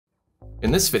In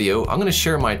this video, I'm going to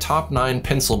share my top 9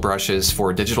 pencil brushes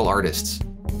for digital artists.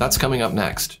 That's coming up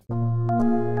next.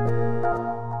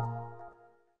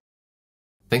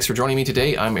 Thanks for joining me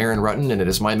today. I'm Aaron Rutten, and it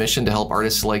is my mission to help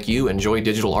artists like you enjoy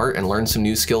digital art and learn some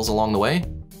new skills along the way.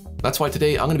 That's why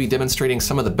today I'm going to be demonstrating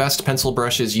some of the best pencil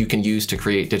brushes you can use to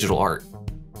create digital art.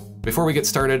 Before we get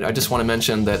started, I just want to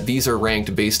mention that these are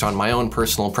ranked based on my own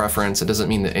personal preference. It doesn't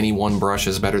mean that any one brush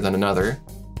is better than another.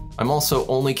 I'm also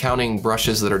only counting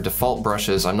brushes that are default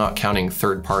brushes. I'm not counting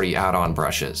third-party add-on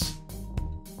brushes.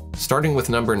 Starting with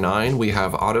number 9, we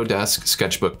have Autodesk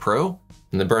Sketchbook Pro,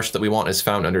 and the brush that we want is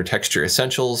found under Texture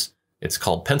Essentials. It's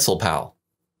called Pencil Pal.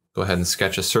 Go ahead and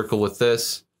sketch a circle with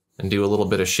this and do a little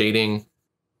bit of shading.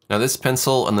 Now this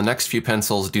pencil and the next few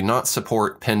pencils do not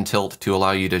support pen tilt to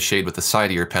allow you to shade with the side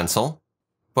of your pencil,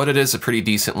 but it is a pretty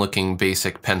decent looking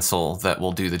basic pencil that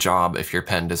will do the job if your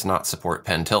pen does not support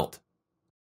pen tilt.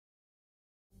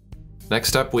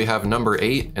 Next up we have number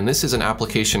 8, and this is an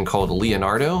application called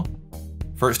Leonardo.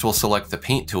 First we'll select the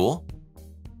paint tool.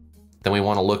 Then we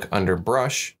want to look under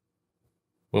brush.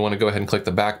 We want to go ahead and click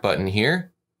the back button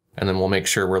here, and then we'll make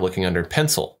sure we're looking under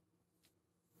pencil.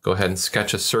 Go ahead and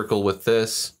sketch a circle with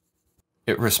this.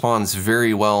 It responds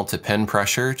very well to pen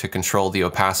pressure to control the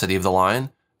opacity of the line,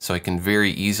 so I can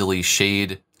very easily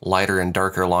shade lighter and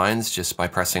darker lines just by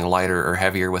pressing lighter or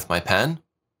heavier with my pen.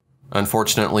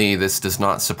 Unfortunately, this does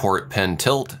not support pen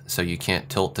tilt, so you can't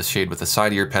tilt to shade with the side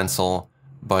of your pencil,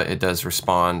 but it does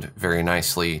respond very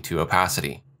nicely to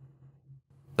opacity.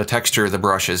 The texture of the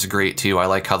brush is great too. I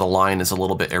like how the line is a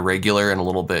little bit irregular and a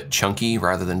little bit chunky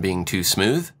rather than being too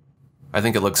smooth. I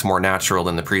think it looks more natural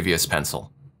than the previous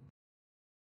pencil.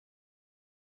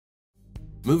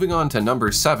 Moving on to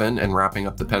number 7 and wrapping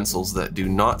up the pencils that do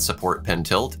not support pen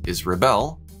tilt is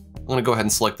Rebelle. I'm going to go ahead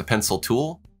and select the pencil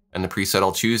tool, and the preset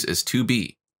I'll choose is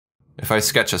 2B. If I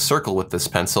sketch a circle with this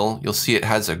pencil, you'll see it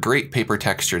has a great paper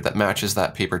texture that matches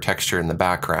that paper texture in the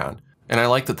background. And I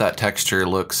like that that texture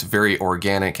looks very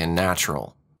organic and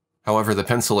natural. However, the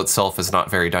pencil itself is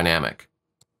not very dynamic.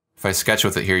 If I sketch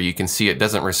with it here, you can see it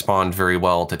doesn't respond very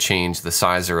well to change the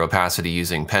size or opacity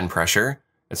using pen pressure.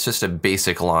 It's just a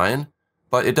basic line,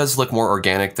 but it does look more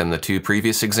organic than the 2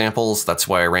 previous examples. That's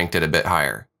why I ranked it a bit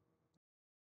higher.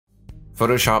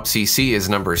 Photoshop CC is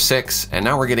number 6, and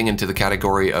now we're getting into the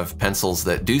category of pencils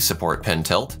that do support pen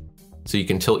tilt. So you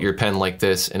can tilt your pen like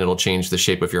this and it'll change the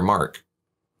shape of your mark.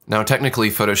 Now technically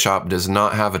Photoshop does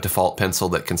not have a default pencil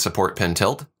that can support pen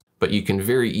tilt, but you can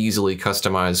very easily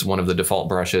customize one of the default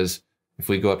brushes. If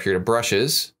we go up here to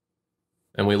brushes,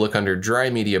 and we look under dry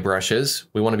media brushes,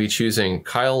 we want to be choosing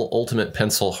Kyle Ultimate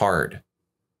Pencil Hard.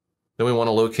 Then we want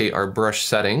to locate our brush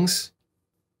settings,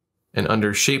 and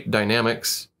under shape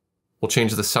dynamics, we'll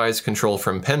change the size control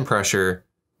from pen pressure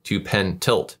to pen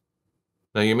tilt.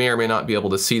 Now you may or may not be able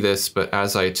to see this, but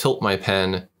as I tilt my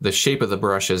pen, the shape of the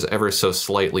brush is ever so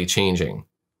slightly changing.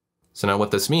 So now what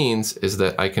this means is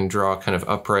that I can draw kind of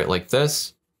upright like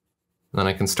this, and then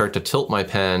I can start to tilt my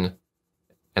pen,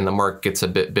 and the mark gets a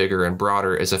bit bigger and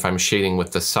broader as if I'm shading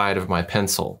with the side of my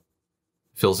pencil.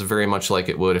 Feels very much like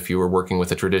it would if you were working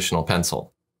with a traditional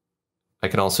pencil. I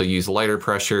can also use lighter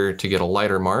pressure to get a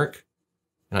lighter mark,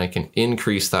 and I can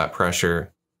increase that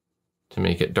pressure to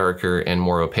make it darker and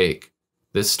more opaque.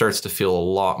 This starts to feel a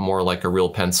lot more like a real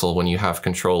pencil when you have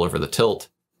control over the tilt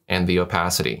and the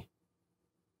opacity.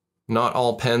 Not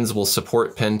all pens will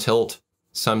support pen tilt.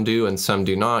 Some do and some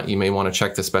do not. You may want to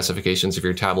check the specifications of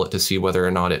your tablet to see whether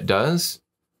or not it does.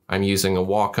 I'm using a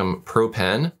Wacom Pro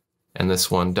pen, and this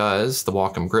one does. The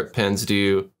Wacom grip pens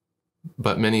do,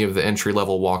 but many of the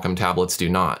entry-level Wacom tablets do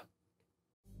not.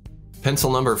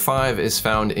 Pencil number 5 is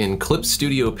found in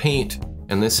ClipStudio Paint,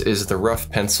 and this is the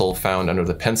rough pencil found under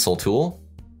the pencil tool.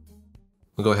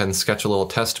 We'll go ahead and sketch a little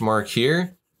test mark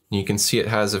here. You can see it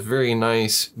has a very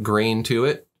nice grain to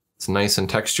it. It's nice and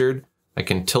textured. I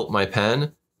can tilt my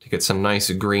pen to get some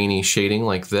nice grainy shading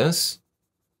like this,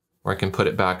 or I can put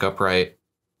it back upright,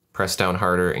 press down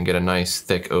harder, and get a nice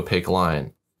thick opaque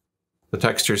line. The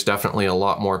texture is definitely a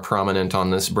lot more prominent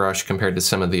on this brush compared to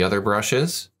some of the other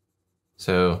brushes,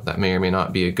 so that may or may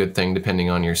not be a good thing depending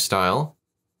on your style.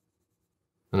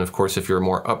 And of course, if you're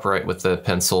more upright with the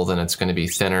pencil, then it's going to be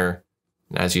thinner.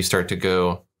 And as you start to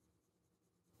go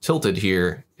tilted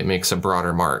here, it makes a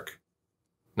broader mark.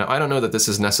 Now, I don't know that this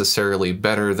is necessarily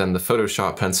better than the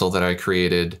Photoshop pencil that I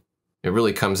created. It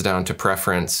really comes down to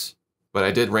preference, but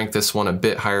I did rank this one a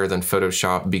bit higher than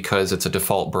Photoshop because it's a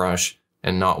default brush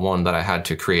and not one that I had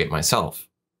to create myself.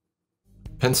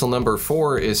 Pencil number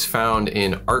 4 is found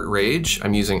in ArtRage.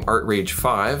 I'm using ArtRage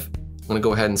 5. I'm going to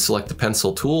go ahead and select the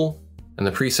pencil tool, and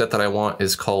the preset that I want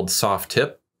is called Soft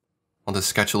Tip. I'll just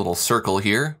sketch a little circle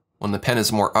here When the pen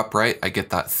is more upright, I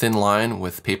get that thin line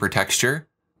with paper texture.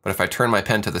 But if I turn my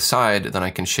pen to the side, then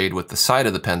I can shade with the side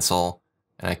of the pencil,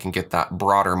 and I can get that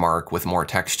broader mark with more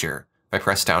texture. If I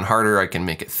press down harder, I can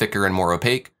make it thicker and more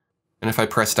opaque. And if I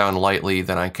press down lightly,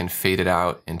 then I can fade it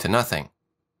out into nothing.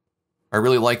 I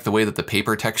really like the way that the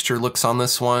paper texture looks on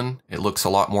this one. It looks a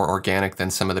lot more organic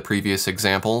than some of the previous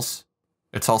examples.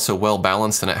 It's also well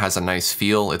balanced and it has a nice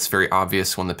feel. It's very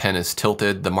obvious when the pen is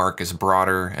tilted, the mark is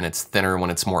broader, and it's thinner when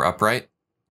it's more upright.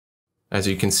 As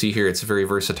you can see here, it's very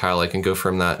versatile. I can go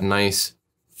from that nice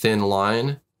thin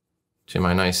line to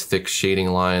my nice thick shading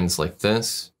lines like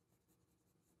this.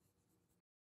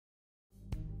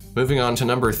 Moving on to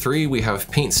number 3, we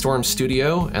have Paintstorm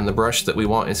Studio, and the brush that we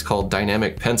want is called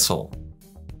Dynamic Pencil.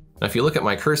 Now if you look at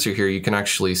my cursor here, you can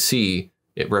actually see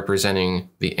it representing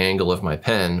the angle of my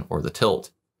pen, or the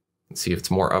tilt. You can see if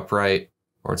it's more upright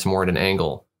or it's more at an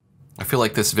angle. I feel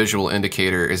like this visual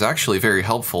indicator is actually very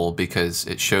helpful because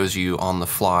it shows you on the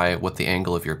fly what the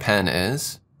angle of your pen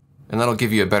is, and that'll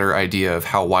give you a better idea of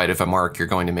how wide of a mark you're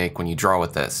going to make when you draw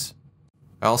with this.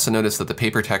 I also noticed that the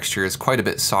paper texture is quite a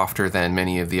bit softer than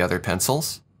many of the other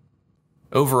pencils.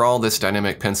 Overall, this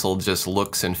dynamic pencil just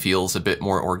looks and feels a bit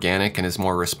more organic and is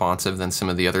more responsive than some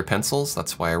of the other pencils.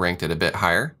 That's why I ranked it a bit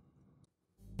higher.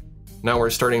 Now we're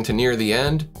starting to near the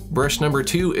end. Brush number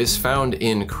 2 is found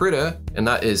in Krita, and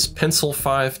that is Pencil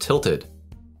 5 Tilted.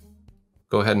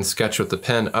 Go ahead and sketch with the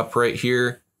pen upright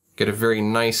here. Get a very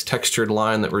nice textured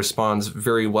line that responds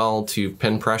very well to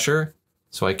pen pressure.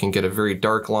 So I can get a very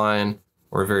dark line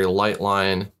or a very light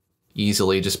line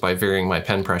easily just by varying my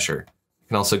pen pressure. I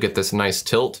can also get this nice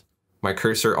tilt. My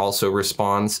cursor also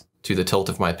responds to the tilt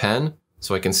of my pen,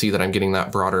 so I can see that I'm getting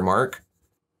that broader mark.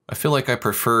 I feel like I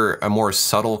prefer a more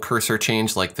subtle cursor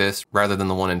change like this rather than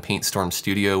the one in Paintstorm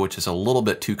Studio, which is a little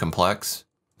bit too complex.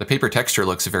 The paper texture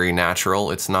looks very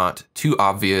natural. It's not too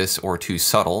obvious or too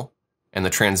subtle, and the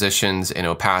transitions and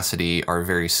opacity are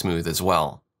very smooth as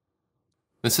well.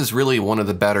 This is really one of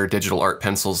the better digital art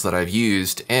pencils that I've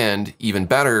used, and even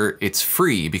better, it's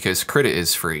free because Krita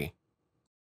is free.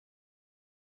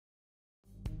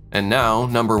 And now,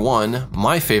 number 1,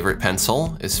 my favorite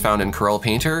pencil, is found in Corel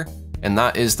Painter, and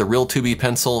that is the Real 2B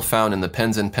pencil found in the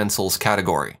Pens and Pencils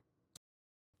category.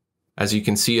 As you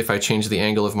can see, if I change the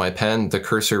angle of my pen, the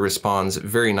cursor responds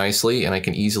very nicely, and I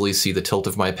can easily see the tilt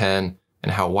of my pen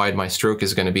and how wide my stroke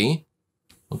is going to be.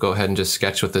 I'll go ahead and just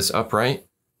sketch with this upright.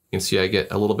 You can see I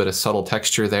get a little bit of subtle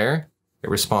texture there. It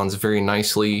responds very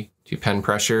nicely to pen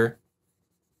pressure.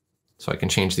 So I can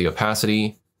change the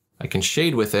opacity. I can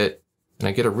shade with it, and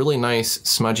I get a really nice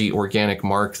smudgy organic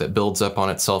mark that builds up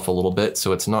on itself a little bit,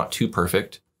 so it's not too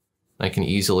perfect. I can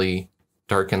easily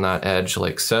darken that edge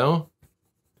like so.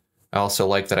 I also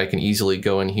like that I can easily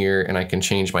go in here and I can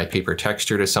change my paper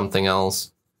texture to something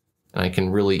else, and I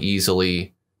can really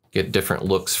easily get different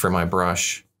looks for my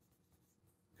brush.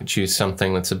 I can choose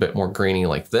something that's a bit more grainy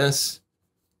like this.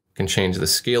 I can change the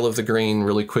scale of the grain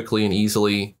really quickly and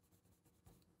easily.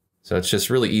 So it's just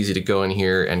really easy to go in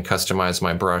here and customize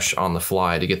my brush on the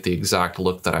fly to get the exact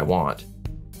look that I want.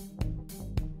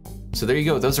 So there you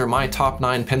go, those are my top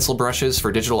 9 pencil brushes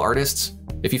for digital artists.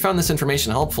 If you found this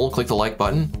information helpful, click the like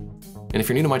button. And if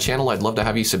you're new to my channel, I'd love to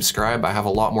have you subscribe. I have a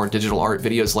lot more digital art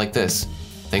videos like this.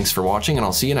 Thanks for watching, and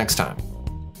I'll see you next time.